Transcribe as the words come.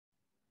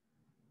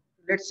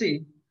Let's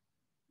see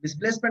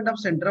displacement of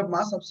center of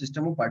mass of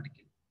system of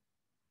particle.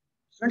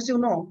 Students, you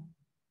know,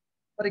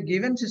 for a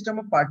given system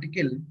of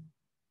particle,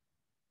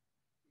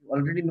 you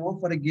already know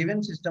for a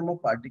given system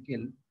of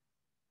particle,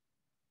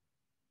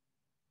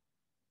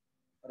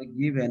 for a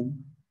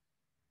given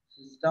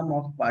system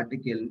of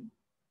particle,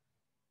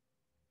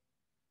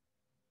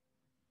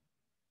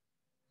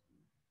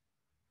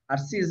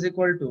 RC is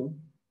equal to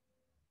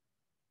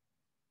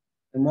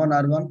M1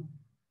 R1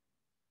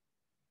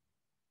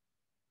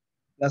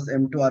 plus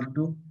M2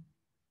 R2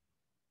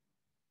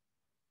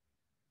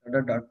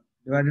 dot dot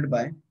divided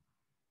by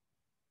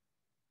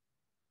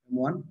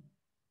M1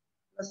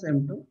 plus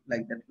M2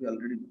 like that we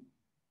already know.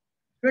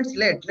 Friends,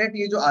 let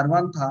ये जो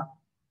R1 था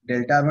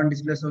delta R1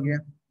 displace हो गया,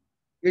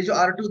 ये जो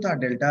R2 था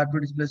delta R2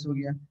 displace हो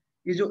गया,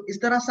 ये जो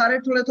इस तरह सारे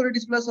थोड़े थोड़े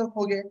डिस्प्लेस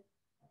हो गए।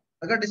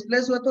 अगर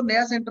डिस्प्लेस हुआ तो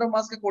नया सेंटर ऑफ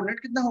मास का कोऑर्डिनेट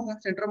कितना होगा,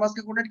 सेंटर ऑफ मास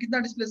का कोऑर्डिनेट कितना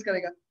डिस्प्लेस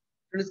करेगा।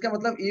 तो इसका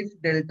मतलब इफ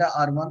डेल्टा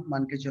R1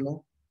 मान के चलो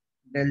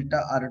डेल्टा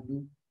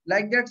R2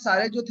 लाइक दैट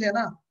सारे जो थे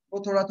ना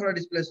वो थोड़ा थोड़ा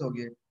डिस्प्लेस हो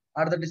गए।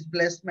 Are the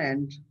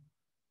displacement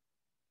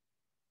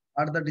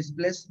are the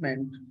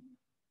displacement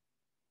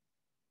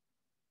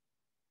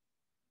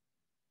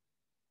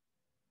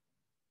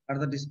are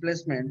the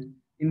displacement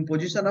in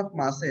position of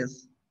masses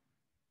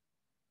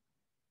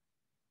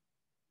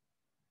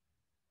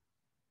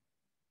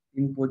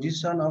in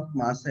position of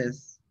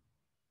masses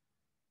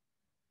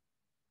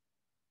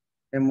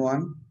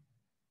m1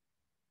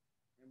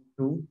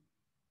 m2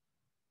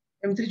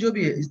 m3 जो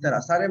भी है इस तरह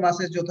सारे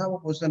masses जो था वो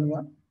पोजीशन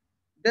हुआ।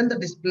 then the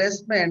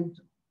displacement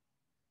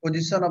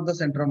position of the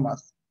center of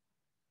mass,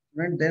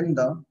 then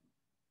the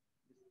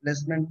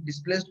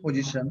displaced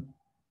position,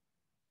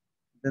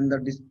 then the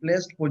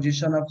displaced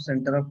position of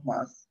center of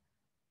mass,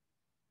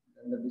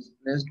 then the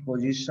displaced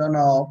position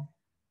of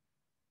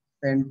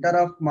center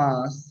of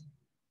mass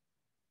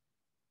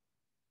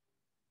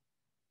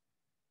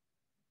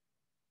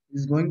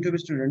is going to be,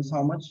 students,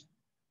 how much?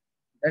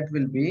 That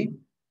will be,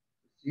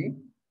 see,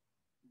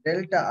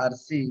 delta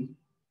RC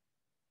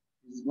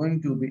is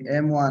going to be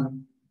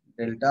M1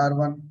 delta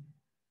R1,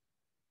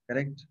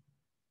 correct,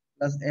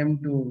 plus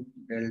M2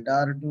 delta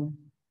R2,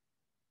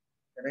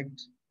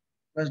 correct,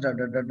 plus dot,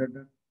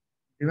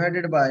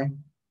 divided by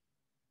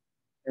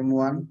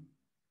M1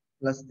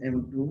 plus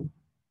M2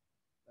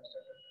 plus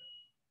dot.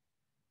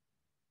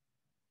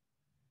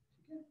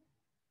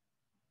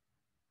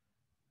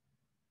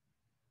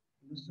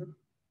 Understood?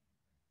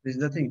 This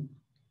is the thing.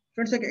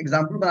 Friends, एक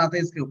example बनाते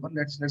हैं इसके ऊपर.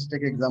 Let's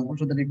take example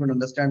so that you can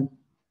understand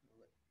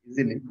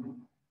easily.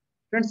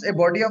 Friends, a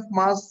body of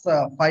mass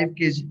 5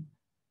 kg.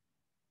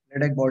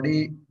 Let a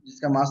body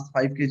जिसका mass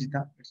 5 kg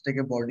था. Let's take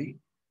a body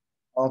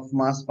of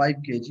mass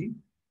 5 kg.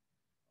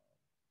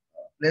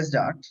 Placed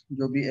at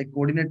जो भी एक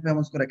coordinate पे हम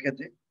उसको रखे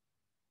थे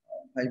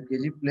 5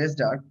 kg.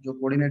 Placed at जो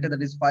coordinate है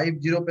that is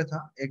 5 0 पे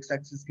था, x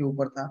axis के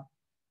ऊपर था.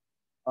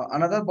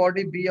 Another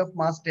body B of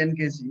mass 10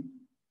 kg.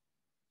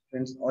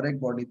 Friends, और एक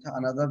body था,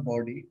 another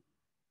body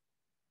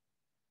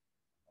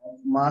of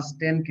mass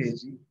 10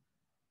 kg.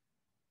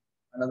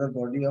 Another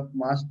body of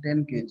mass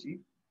 10 kg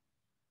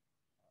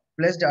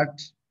placed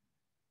at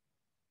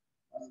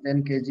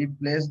 10 kg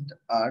placed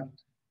at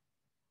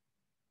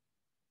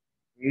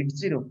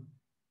 80.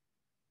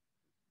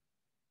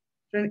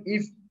 Then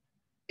if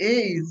A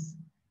is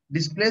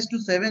displaced to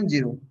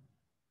 70,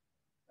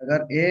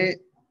 अगर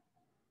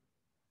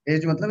A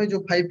जो मतलब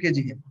जो 5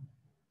 kg है,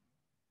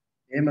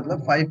 A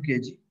मतलब 5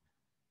 kg,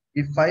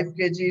 if 5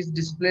 kg is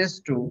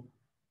displaced to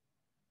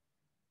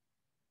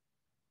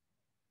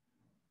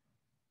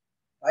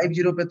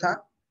 50 पे था,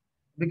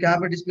 अभी कहाँ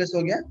पे डिस्प्लेस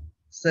हो गया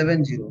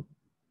 70.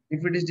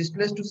 If it is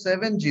displaced to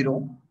 70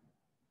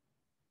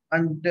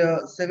 and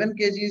 7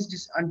 kg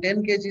is and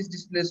 10 kg is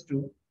displaced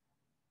to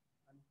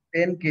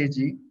 10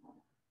 kg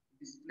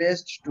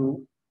displaced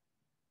to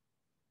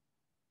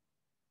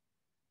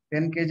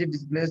 10 kg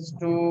displaced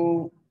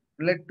to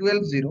like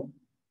 12 0.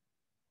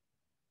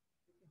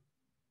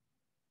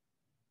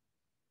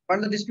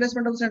 Find the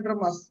displacement of the center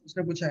of mass.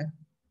 उसने पूछा है.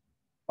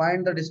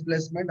 Find the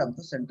displacement of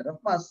the center of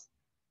mass.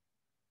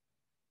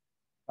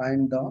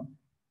 Find the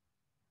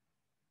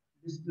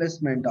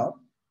displacement of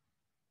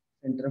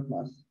center of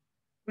mass.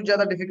 कुछ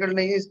ज्यादा difficult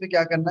नहीं है, इस पे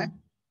क्या करना है.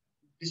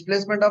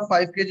 डिस्प्लेसमेंट ऑफ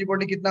 5 kg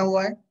बॉडी कितना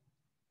हुआ है,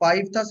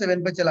 5 था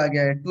 7 पे चला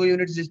गया है, 2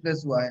 यूनिट्स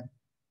डिस्प्लेस हुआ है.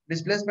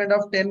 डिस्प्लेसमेंट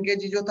ऑफ 10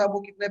 kg जो था वो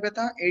कितने पे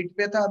था, 8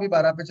 पे था, अभी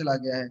 12 पे चला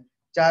गया है,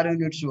 4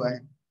 यूनिट्स हुआ है.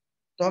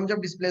 तो हम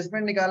जब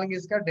डिस्प्लेसमेंट निकालेंगे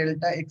इसका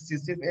डेल्टा एक्स,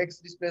 सिर्फ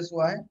एक्स डिस्प्लेस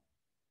हुआ है,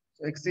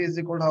 तो x is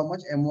equal how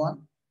much m1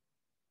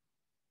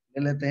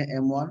 ले लेते हैं,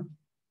 m1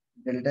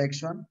 डेल्टा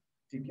x1,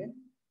 ठीक है,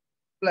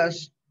 plus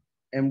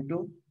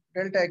m2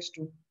 delta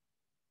x2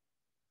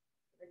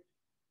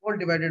 all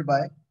divided by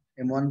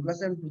m1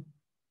 plus m2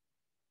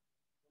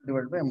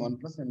 divided by m1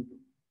 plus m2,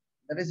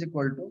 that is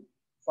equal to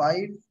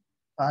 5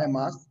 था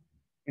मास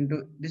into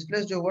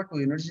डिस्प्लेस जो हुआ 2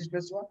 यूनिट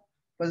डिस्प्लेस हुआ,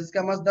 plus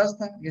इसका मास 10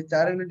 था, ये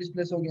 4 यूनिट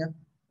डिस्प्लेस हो गया,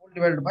 all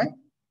divided by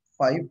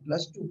 5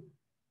 plus 2,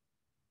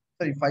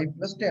 sorry 5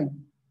 plus 10,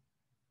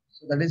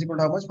 so that is equal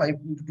to how much, 5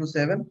 into 2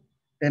 7,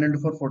 10 into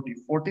 4 40,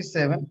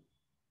 47,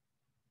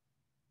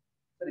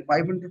 sorry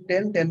 5 into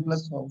 10, 10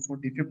 plus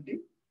 40, 50,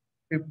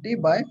 50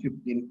 by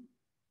 15.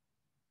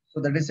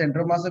 So that is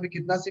center of mass अभी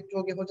कितना शिफ्ट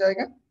हो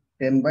जाएगा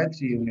 10 by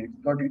 3 unit.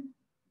 Got it?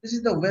 This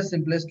is the way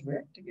simplest way.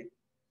 ठीक है,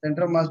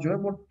 centre of mass जो है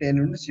वो 10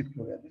 unit shift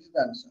हो गया. This is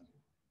the answer.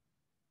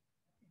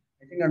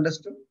 I think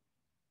understood.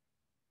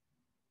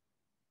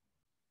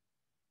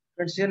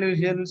 Friends,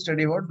 here we'll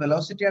study about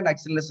velocity and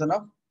acceleration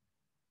of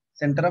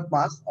center of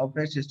mass of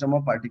a system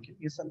of particle.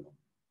 Yes or no?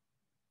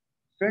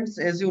 Friends,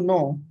 as you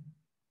know,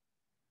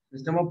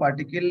 system of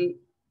particle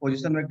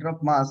position vector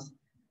of mass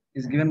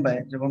is given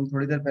by, जब हम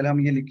थोड़ी देर पहले हम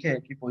ये लिखे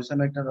कि position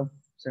vector of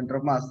center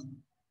of mass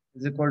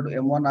is equal to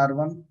m1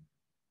 r1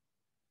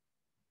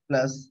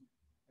 plus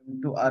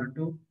m2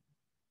 r2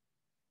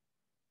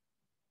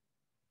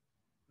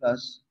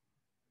 plus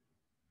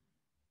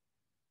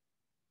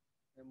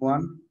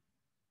m1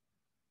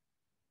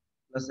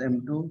 plus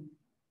m2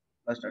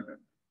 plus dot dot.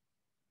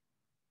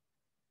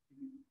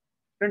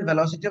 Friend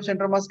velocity of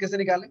centre mass कैसे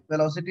निकालें?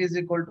 Velocity is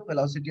equal to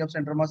velocity of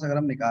centre mass अगर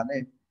हम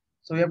निकालें,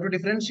 so we have to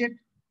differentiate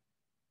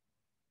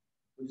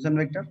position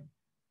vector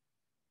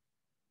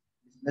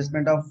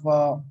displacement of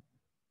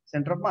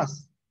centre of mass.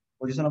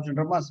 Position of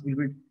centre of mass will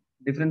be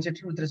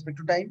differentiated with respect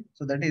to time.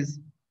 So that is,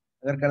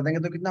 अगर कर देंगे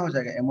तो कितना हो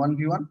जाएगा m1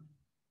 v1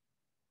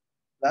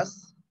 plus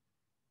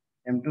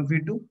m2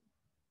 v2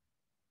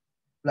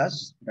 plus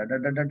dot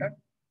dot dot dot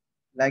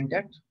like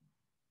that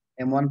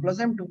m1 plus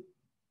m2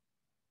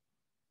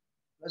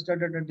 plus dot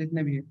dot dot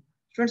जितने भी है.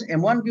 Students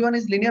m1 v1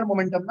 is linear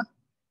momentum ना,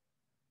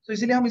 तो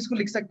इसीलिए हम इसको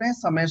लिख सकते हैं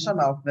summation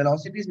of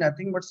velocity is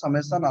nothing but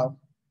summation of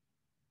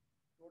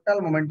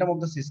total momentum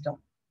of the system.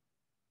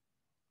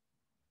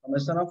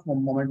 Summation of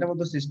momentum of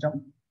the system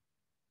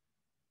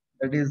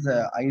that is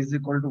I is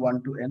equal to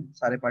 1 to n,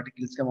 सारे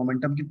particles का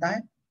मोमेंटम कितना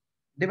है,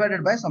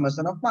 divided by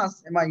summation of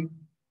mass mi.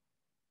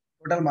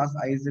 Total mass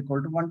I is equal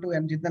to 1 to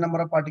n, जितने number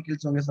of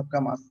particles होंगे सबका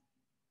मास.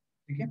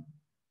 ठीक है,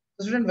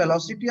 so student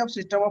velocity of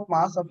system of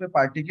mass of a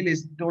particle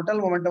is total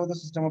momentum of the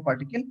system of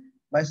particle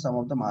by sum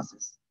of the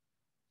masses.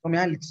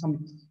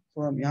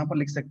 तो हम यहाँ पर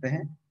लिख सकते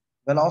हैं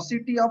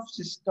velocity of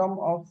system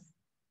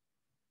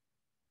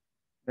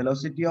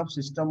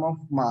of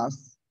mass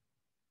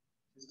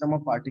system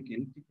of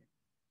particle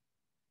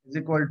is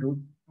equal to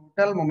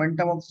total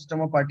momentum of system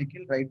of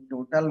particle. Right,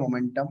 total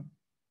momentum,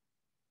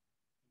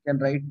 you can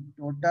write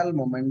total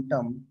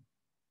momentum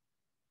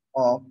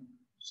of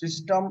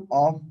system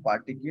of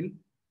particle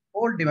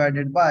whole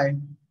divided by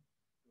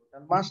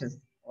total masses,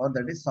 or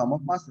that is sum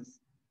of masses,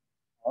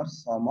 or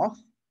sum of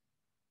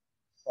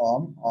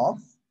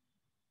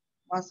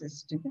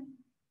masses. ठीक है,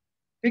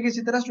 ठीक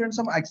इसी तरह students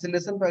हम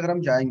acceleration पे अगर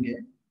हम जाएंगे,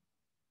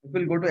 if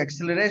we'll go to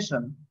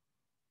acceleration,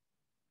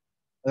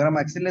 अगर हम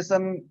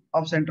acceleration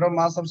of centre of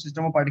mass of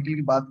system of particle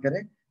की बात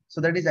करें, so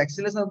that is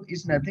acceleration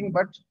is nothing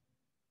but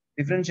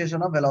differentiation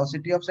of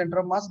velocity of center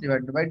of mass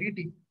divided by dt.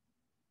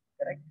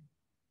 Correct?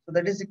 So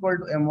that is equal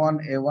to m1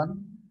 a1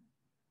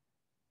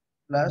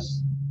 plus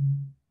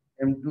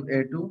m2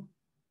 a2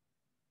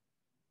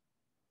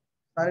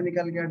 सारे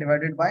निकल गया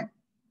divided by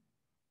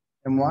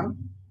m1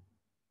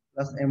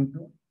 plus m2,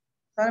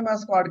 सारे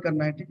मास को add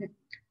करना है. ठीक है,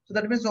 so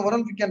that means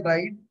overall we can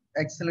write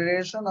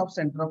acceleration of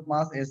center of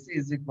mass AC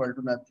is equal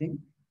to nothing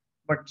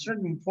but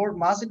for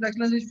mass into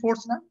acceleration is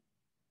force ना,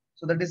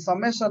 so that is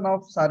summation of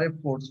सारे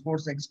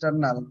force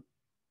external.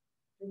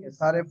 ठीक है,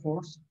 सारे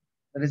force,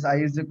 that is I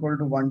is equal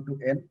to 1 to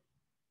n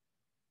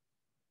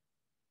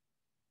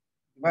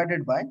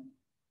divided by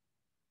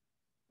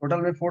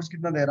total में force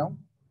कितना दे रहा हूँ,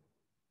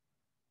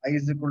 I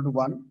is equal to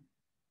 1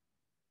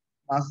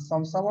 mass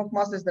sum of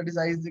masses, that is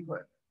I is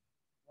equal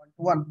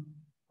 1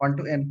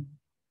 to n.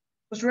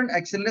 तो student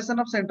acceleration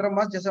of centre of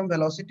mass, जैसे हम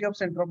velocity of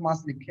centre of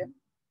mass लिखे,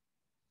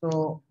 तो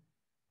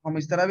हम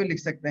इस तरह भी लिख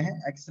सकते हैं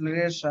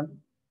acceleration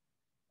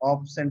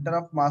of centre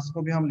of mass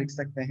को भी हम लिख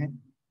सकते हैं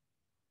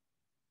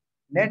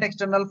net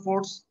external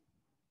force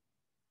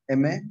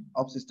ma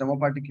of system of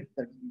particle,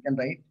 that we can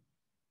write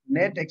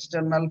net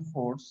external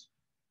force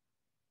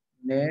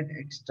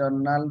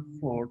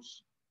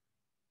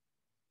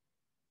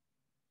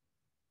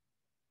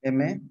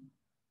ma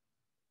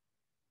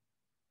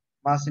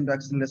mass into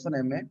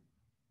acceleration ma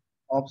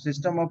of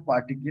system of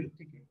particle.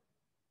 ठीक है,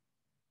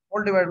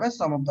 all divided by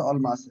sum of the all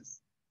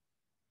masses,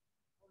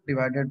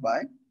 divided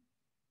by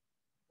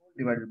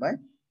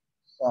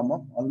sum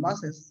of all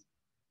masses.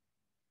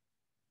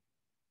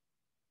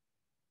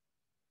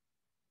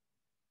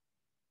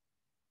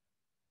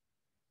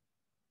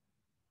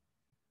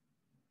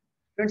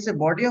 Friends, a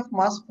body of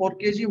mass 4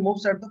 kg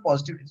moves at the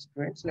positive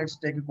distance. Let's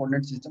take a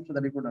coordinate system so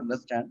that you could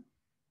understand.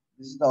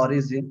 This is the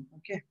origin.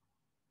 Okay,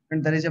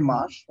 and there is a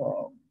mass.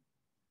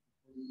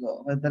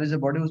 There is a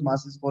body whose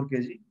mass is 4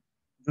 kg,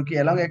 जो कि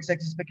along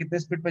x-axis पे कितने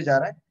speed पे जा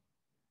रहा है,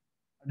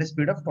 at a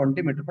speed of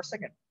 20 metre पर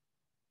second,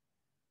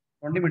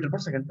 20 metre पर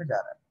सेकंड पे जा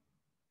रहा है.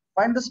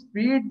 Find the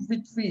speed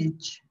with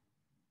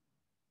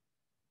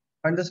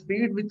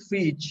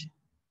which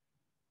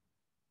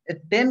a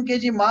 10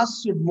 kg mass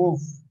should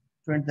move.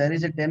 When there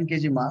is a 10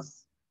 kg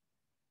mass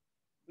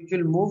which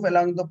will move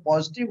along the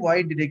positive y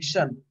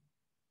direction,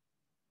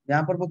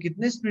 यहाँ पर वो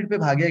कितने स्पीड पे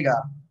भागेगा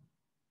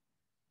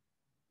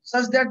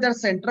such that their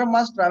center of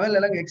mass travel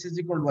along x is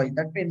equal to y.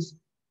 That means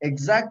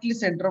exactly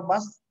center of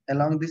mass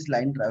along this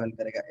line travel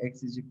करेगा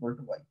x is equal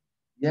to y.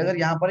 ये अगर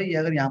यहाँ पर है, ये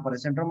अगर यहाँ पर है,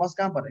 सेंटर ऑफ मास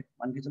कहाँ पर है,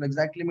 मान के चलो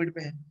एग्जैक्टली मिड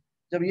पे है.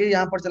 जब ये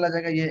यहाँ पर चला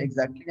जाएगा, ये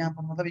एग्जैक्टली यहाँ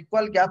पर, मतलब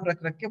इक्वल गैप रख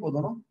रख के वो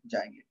दोनों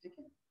जाएंगे. ठीक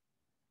है,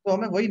 तो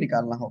हमें वही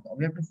निकालना होगा.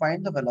 We have to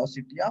find the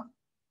velocity of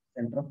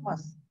centre of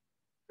mass.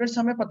 Friends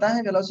हमें पता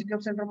है velocity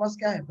of centre of mass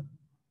क्या है,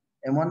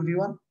 m1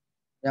 v1,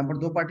 यहाँ पर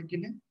दो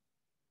पार्टिकल है,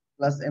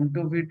 plus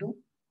m2 v2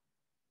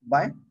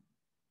 bye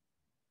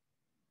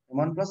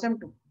m1 plus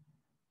m2.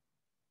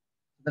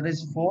 That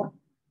is 4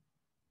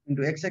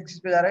 into x axis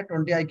पे जा रहा है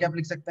 20 आई कैप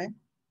लिख सकते हैं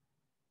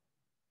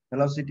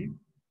वेलोसिटी,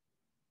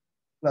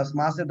 प्लस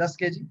मास है 10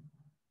 kg,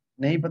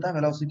 नहीं पता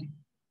velocity,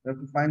 we have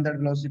to find that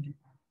velocity,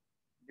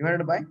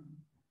 divided by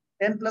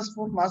 10 plus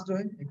 4, मास जो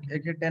है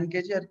एक है 10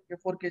 kg और एक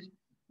 4 kg,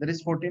 that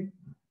is 14.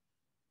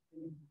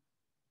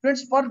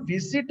 Friends for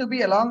vc to be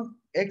along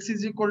x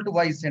is equal to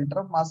y, centre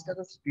of mass का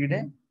जो स्पीड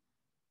है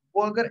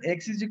वो अगर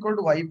x is equal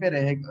to y पे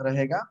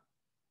रहेगा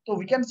तो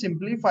वी कैन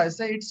सिंपलीफाई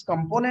से it's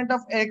component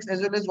of x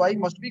as well as y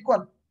must be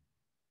equal.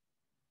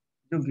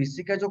 जो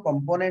vc का जो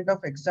component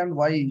of x and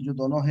y जो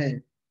दोनों है,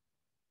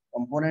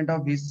 component of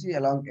vc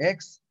along x,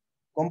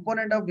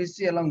 component of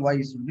vc along y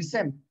should be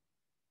same.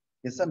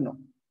 Yes or no?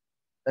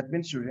 That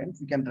means students,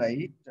 we can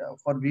write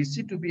for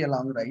vc to be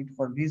along, right,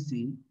 for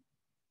vc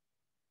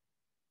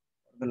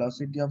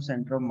velocity of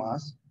center of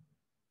mass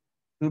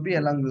to be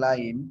along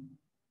line,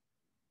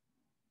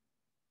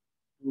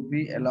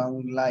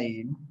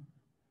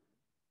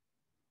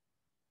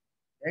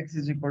 x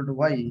is equal to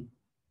y,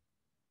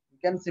 we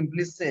can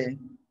simply say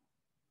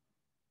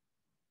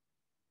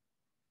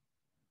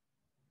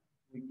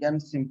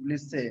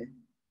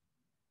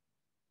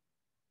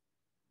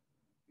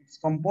its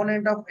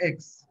component of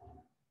x,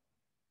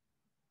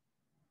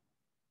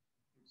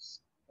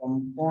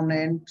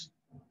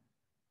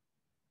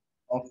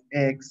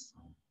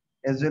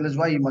 as well as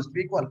y must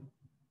be equal.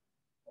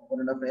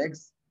 Component of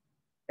x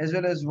as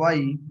well as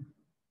y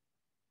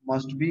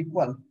must be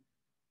equal.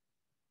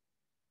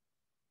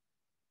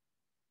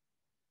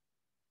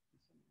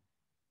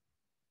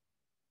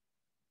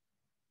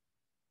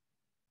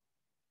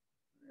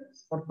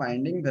 For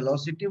finding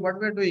velocity, what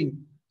we are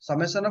doing?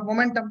 Summation of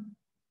momentum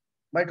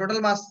by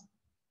total mass.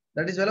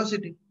 That is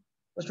velocity.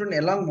 So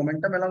student, along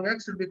momentum along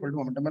x should be equal to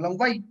momentum along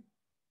y.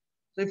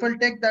 So if I'll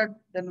take that,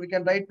 then we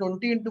can write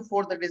 20 into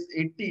 4, that is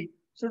 80,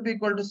 should be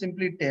equal to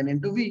simply 10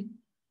 into v.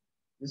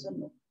 Yes or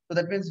no? So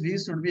that means v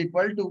should be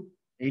equal to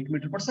 8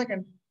 meter per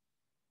second.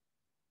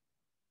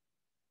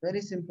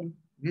 Very simple.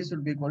 V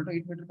should be equal to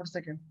 8 meter per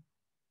second.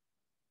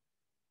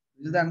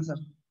 This is the answer.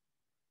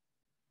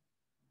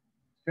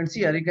 Friends,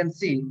 here you can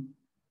see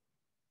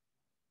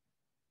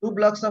two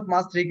blocks of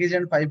mass 3 kg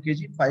and 5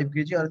 kg, 5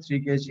 kg और 3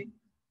 kg,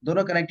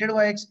 दोनों connected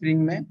हुआ एक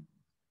spring में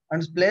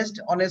and placed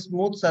on a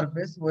smooth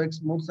surface. वो एक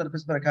smooth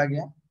surface पर रखा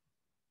गया.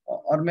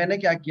 और मैंने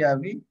क्या किया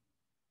अभी,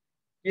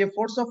 ये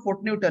फोर्स ऑफ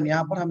 40 न्यूटन,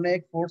 यहाँ पर हमने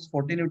एक फोर्स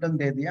 40 न्यूटन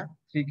दे दिया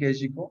 3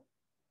 kg को,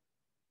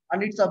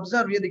 and it's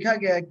observed, ये दिखा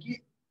गया है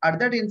कि at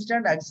that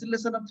instant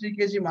acceleration of 3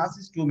 kg mass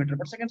is 2 meter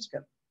per second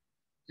square.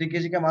 3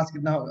 kg का मास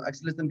कितना होगा,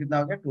 एक्सीलरेशन कितना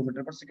हो गया, 2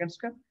 मीटर पर सेकंड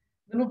स्क्वायर.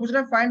 then वो पूछ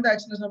रहा है find the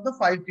acceleration of the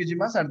 5 kg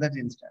mass at that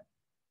instant.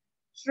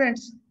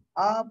 Students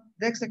आप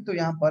देख सकते हो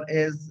यहाँ पर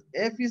as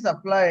F is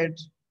applied,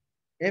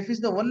 F is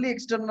the only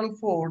external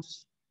force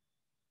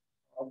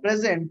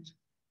present,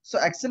 so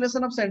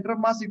acceleration of center of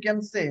mass, you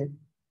can say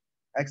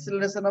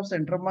acceleration of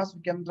center of mass,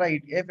 we can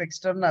write F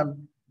external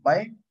by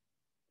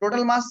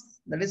total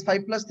mass, that is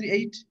 5 plus 3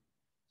 8,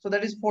 so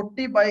that is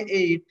 40 by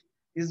 8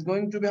 is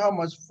going to be how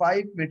much,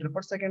 5 meter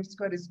per second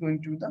square is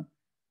going to be the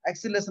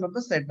acceleration of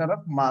the center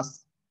of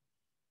mass.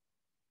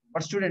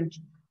 But student,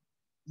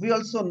 we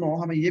also know,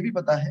 हमें ये भी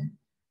पता है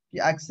कि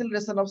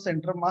acceleration of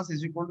center of mass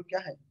is equal to क्या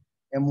है,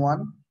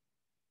 m1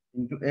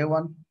 into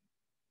a1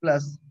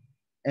 plus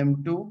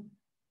m2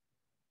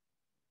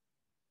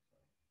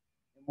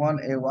 m1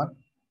 a1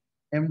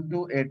 m2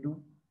 a2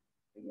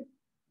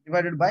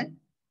 divided by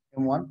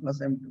m1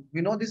 plus m2.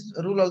 We know this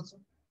rule also.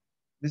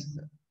 This,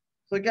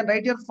 so you can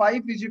write here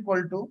 5 is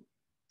equal to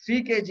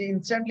 3 kg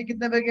instantly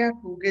कितने पे गया,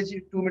 2 kg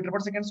 2 metre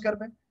पर second square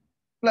पे,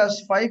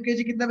 plus 5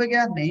 kg कितने पे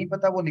गया नहीं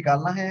पता, वो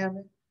निकालना है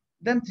हमें,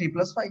 then 3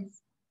 plus 5.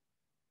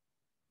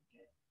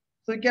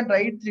 So you can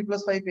write 3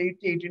 plus 5 8,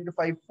 8 into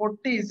 5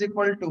 40 is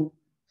equal to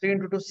 3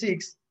 into 2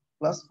 6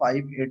 plus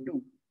 5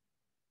 a2.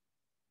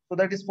 So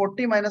that is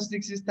 40 minus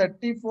 6 is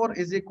 34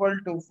 is equal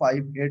to 5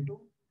 a2.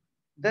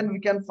 Then we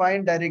can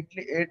find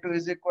directly a2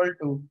 is equal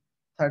to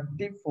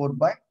 34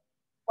 by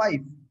 5.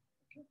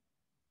 Okay.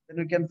 Then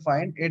we can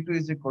find a2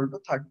 is equal to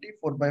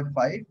 34 by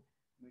 5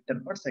 meter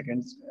per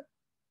second square.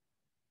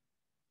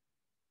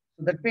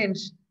 So that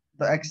means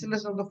the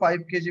acceleration of the 5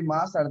 kg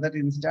mass at that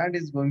instant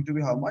is going to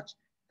be how much,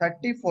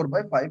 34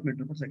 by 5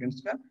 meter per second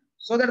square.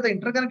 So that the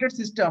interconnected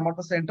system or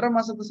the center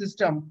mass of the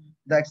system,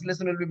 the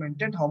acceleration will be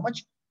maintained how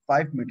much,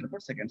 5 meter per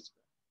second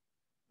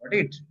square. Got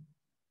it?